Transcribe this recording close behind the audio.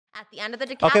at the end of the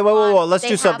decathlon. Okay, whoa. Let's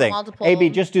do something. Multiple... AB,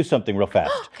 just do something real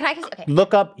fast. Can I? Okay.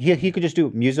 Look up. He could just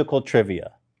do musical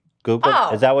trivia. Google.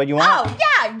 Oh. Is that what you want? Oh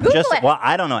yeah, Google it. Well,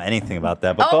 I don't know anything about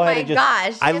that, but go ahead and just.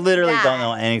 Gosh, I literally don't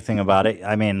know anything about it.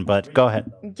 I mean, but go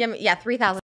ahead. Give me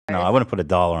 3,000. No, I wouldn't put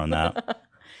 $1 on that.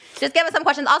 Just give us some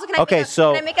questions. Also, can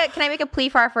I make a plea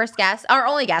for our first guest, our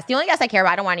only guest, the only guest I care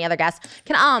about? I don't want any other guests.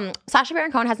 Sacha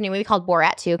Baron Cohen has a new movie called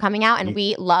Borat 2 coming out, and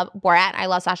we love Borat. I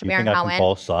love Sacha Baron Cohen. I can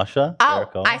call Sacha?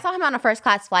 Oh, I saw him on a first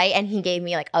class flight, and he gave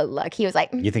me like a look. He was like,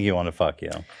 "You think you want to fuck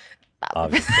you?"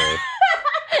 Obviously.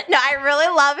 No, I really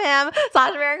love him.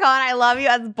 Sacha Baron Cohen, I love you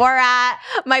as Borat.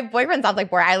 My boyfriend sounds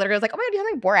like Borat. I literally was like, oh my God, you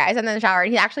sound like Borat. I said in the shower,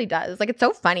 and he actually does. Like, it's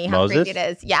so funny how crazy it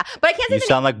is. Yeah, but I can't say you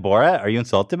sound like Borat? Are you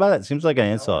insulted by that? It seems like an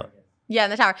insult. Yeah, in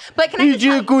the shower. But can I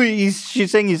just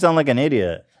She's saying you sound like an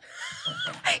idiot.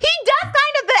 He does kind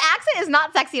of. The accent is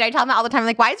not sexy. And I tell him that all the time. I'm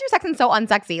like, why is your accent so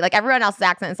unsexy? Like, everyone else's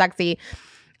accent is sexy.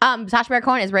 Sacha Baron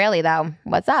Cohen is Israeli, though.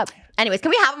 What's up? Anyways, can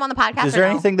we have him on the podcast? Is there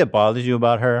anything that bothers you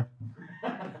about her?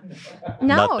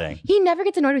 No, nothing. He never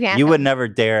gets annoyed with your answer. You would never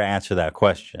dare answer that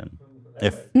question. He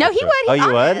would. Oh,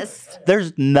 you would?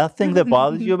 There's nothing that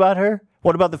bothers you about her?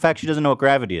 What about the fact she doesn't know what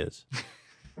gravity is?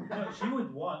 No, she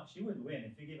would win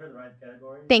if you gave her the right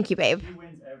category. Thank you, babe. She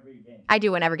wins every game. I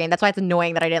do win every game. That's why it's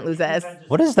annoying that I didn't lose this.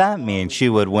 What does that mean? She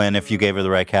would win if you gave her the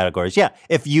right categories. Yeah,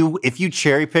 if you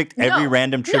cherry picked every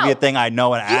random trivia thing I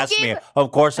know and asked me,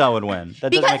 of course I would win.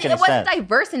 That doesn't make any sense. Because it wasn't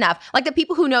diverse enough. Like the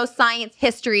people who know science,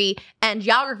 history, and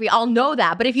geography all know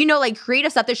that. But if you know like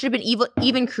creative stuff, there should have been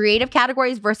even creative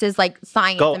categories versus like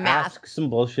science and math. Ask some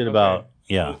bullshit about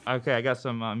Okay, I got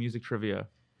some music trivia.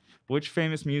 Which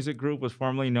famous music group was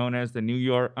formerly known as the New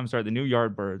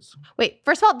Yardbirds? Wait,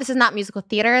 first of all, this is not musical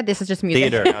theater. This is just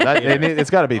music. Theater. It's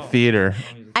got to be theater.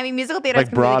 I mean, musical theater is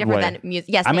completely different than music.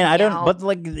 Yes, I mean, I don't, but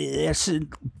like,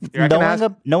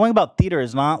 knowing about theater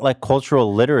is not like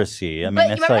cultural literacy. I mean, but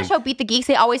you remember the show Beat the Geeks?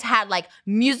 They always had like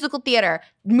musical theater,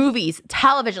 movies,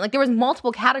 television. Like there was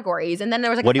multiple categories, and then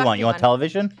there was like. What do you want? You want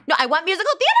television? No, I want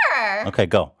musical theater. Okay,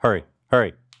 go. Hurry.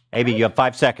 AB, you have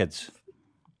 5 seconds.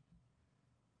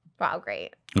 Wow, great.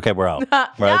 Okay, we're out.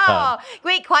 We're out of time.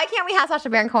 Wait, why can't we have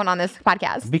Sacha Baron Cohen on this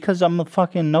podcast? Because I'm a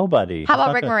fucking nobody. How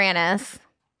about Rick Moranis?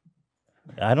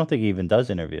 I don't think he even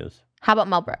does interviews. How about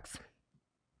Mel Brooks?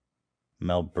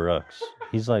 Mel Brooks.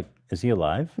 He's like, is he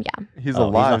alive? Yeah. He's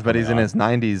alive, but he's in his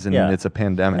 90s and it's a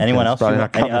pandemic. Anyone else?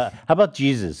 How about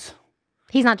Jesus?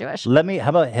 He's not Jewish. How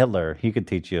about Hitler? He could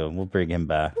teach you. We'll bring him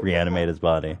back. Reanimate his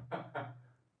body.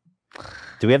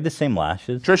 Do we have the same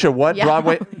lashes? Trisha,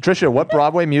 what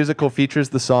Broadway musical features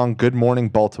the song Good Morning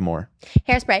Baltimore?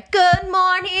 Hairspray. Good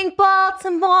morning,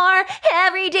 Baltimore.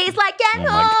 Every day's like an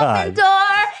open door.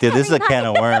 Dude, this is a can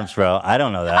of worms, bro. I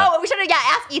don't know that. Oh, we should have,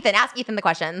 ask Ethan. Ask Ethan the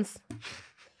questions.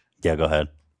 Yeah, go ahead.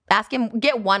 Ask him,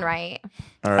 get one right.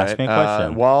 All right. Ask me a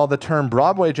question. While the term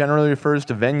Broadway generally refers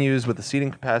to venues with a seating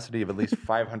capacity of at least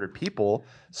 500 people,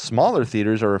 smaller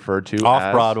theaters are referred to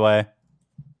Off-Broadway.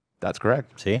 That's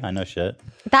correct. See, I know shit.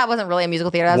 That wasn't really a musical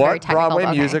theater. That was very technical. What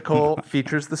Broadway musical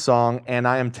features the song, and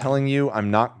I am telling you, I'm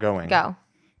not going? Go.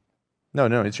 No,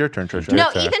 it's your turn, Trisha. No,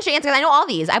 Ethan should answer because I know all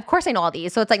these. Of course I know all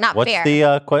these, so it's like not fair.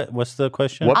 What's the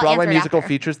question? What Broadway musical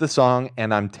features the song,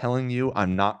 and I'm telling you,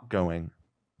 I'm not going?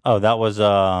 Oh, that was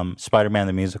Spider-Man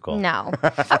the Musical. No.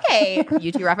 Okay,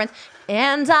 YouTube reference.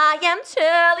 And I am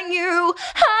telling you,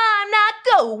 I'm not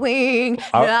going.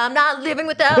 I'm not living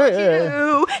without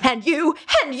you. And you,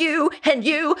 and you, and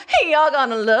you, you're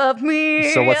gonna love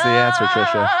me. So what's the answer,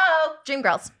 Trisha?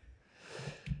 Dreamgirls.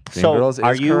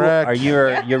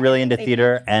 You're really into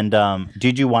theater, and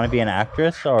did you want to be an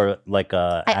actress or like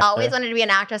a I always wanted to be an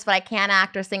actress, but I can't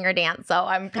act or sing or dance, so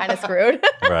I'm kind of screwed.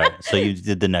 Right. So you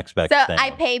did the next best thing. So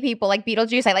I pay people like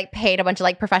Beetlejuice. I like paid a bunch of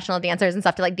like professional dancers and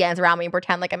stuff to like dance around me and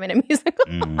pretend like I'm in a musical.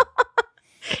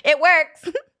 It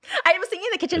works. I was singing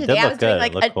in the kitchen today. I was doing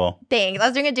like a thing. I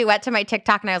was doing a duet to my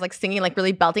TikTok, and I was like singing like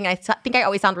really belting. And I think I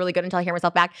always sound really good until I hear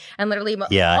myself back. And literally, oh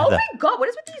my God, what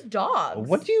is with these dogs?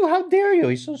 How dare you?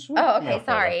 He's so sweet. Oh, okay,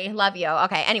 sorry. Love you.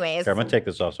 Okay, anyways. Here, I'm gonna take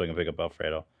this off so I can pick up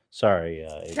Alfredo. Sorry.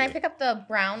 Can I pick up the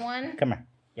brown one? Come here.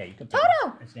 Yeah, you can.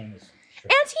 Toto. His name is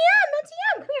Auntie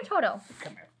M. Come here, Toto.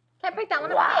 Come here. Can I pick that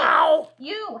one up? Wow.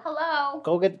 You. Hello.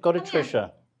 Go to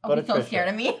Trisha. Oh, he's so scared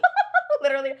of me.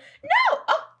 Literally. No.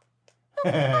 Oh.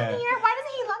 Come here. Why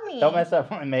doesn't he love me? Don't mess up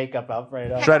my makeup,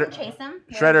 Alfredo. Shredder, chase him?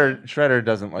 Shredder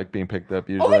doesn't like being picked up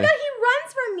usually. Oh my God, he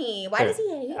runs from me. Why does he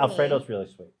hate me? Alfredo's really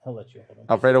sweet. He'll let you hold him.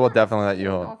 Alfredo will definitely let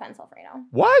you hold. No offense, Alfredo.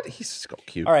 What? He's so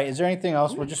cute. All right, is there anything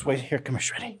else? We'll just wait here. Come here,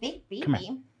 Shreddy. Come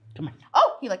here. Come here.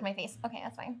 Oh, he licked my face. Okay,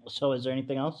 that's fine. So is there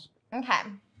anything else? Okay.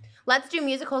 Let's do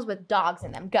musicals with dogs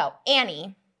in them. Go.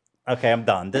 Annie. Okay, I'm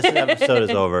done. This episode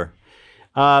is over.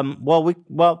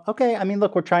 Okay. I mean,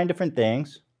 look, we're trying different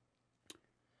things.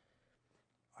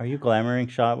 Are you glamoring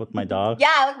shot with my dog?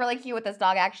 Yeah, I look really cute with this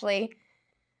dog, actually.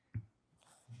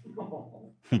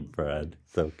 Brad,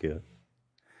 so cute.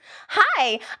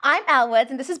 Hi, I'm Al Woods,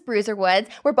 and this is Bruiser Woods.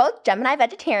 We're both Gemini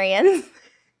vegetarians.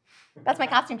 That's my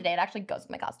costume today. It actually goes with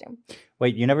my costume.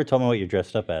 Wait, you never told me what you're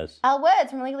dressed up as. Al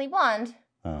Woods from Legally Blonde.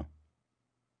 Oh.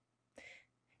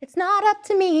 It's not up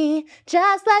to me.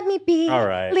 Just let me be. All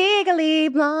right. Legally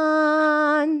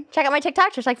Blonde. Check out my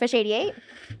TikTok, just like Fish88.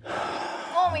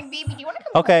 Oh, my baby, do you want to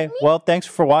come Okay, with me? well, thanks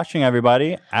for watching,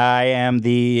 everybody. I am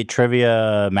the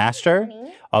trivia master.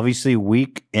 Obviously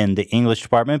weak in the English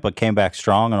department, but came back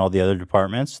strong in all the other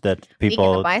departments that people...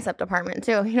 Weak in the bicep department,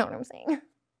 too. You know what I'm saying?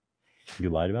 You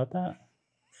lied about that?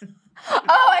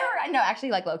 I forgot. No,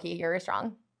 actually, like, low-key, you're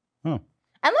strong. Hmm.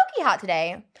 I'm low-key hot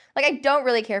today. Like, I don't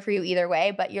really care for you either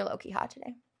way, but you're low-key hot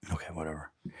today. Okay, whatever.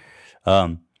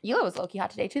 Hila was low-key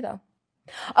hot today, too, though.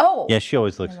 Oh. Yeah, she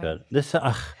always looks good. This.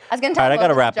 I was going to tell All right, I got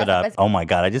to wrap it up. Oh, my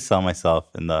God. I just saw myself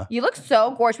in the... You look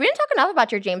so gorgeous. We didn't talk enough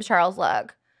about your James Charles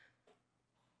look.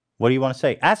 What do you want to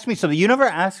say? Ask me something. You never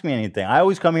ask me anything. I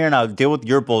always come here and I'll deal with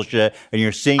your bullshit and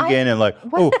you're singing and like,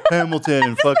 oh, Hamilton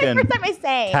and fucking first time I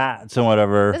say. Cats and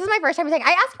whatever. This is my first time saying.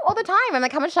 I ask you all the time. I'm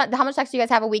like, how much sex do you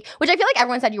guys have a week? Which I feel like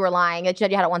everyone said you were lying. That you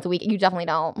said you had it once a week. You definitely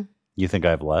don't. You think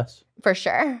I have less? For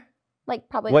sure. Like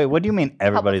probably. Wait, what do you mean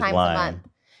everybody's lying?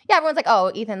 Yeah, everyone's like, oh,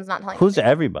 Ethan's not telling. Who's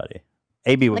everybody?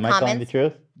 AB, am I telling the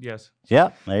truth? Yes. Yeah,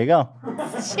 there you go.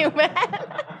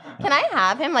 Can I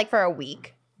have him like for a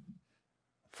week?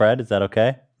 Fred, is that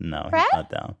okay? No, Fred? He's not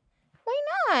down. Why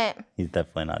not? He's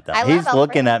definitely not down. He's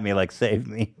looking at me like, save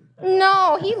me.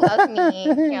 No, he loves me.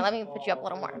 Here, let me put you up a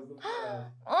little more.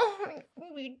 Oh,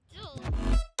 we do.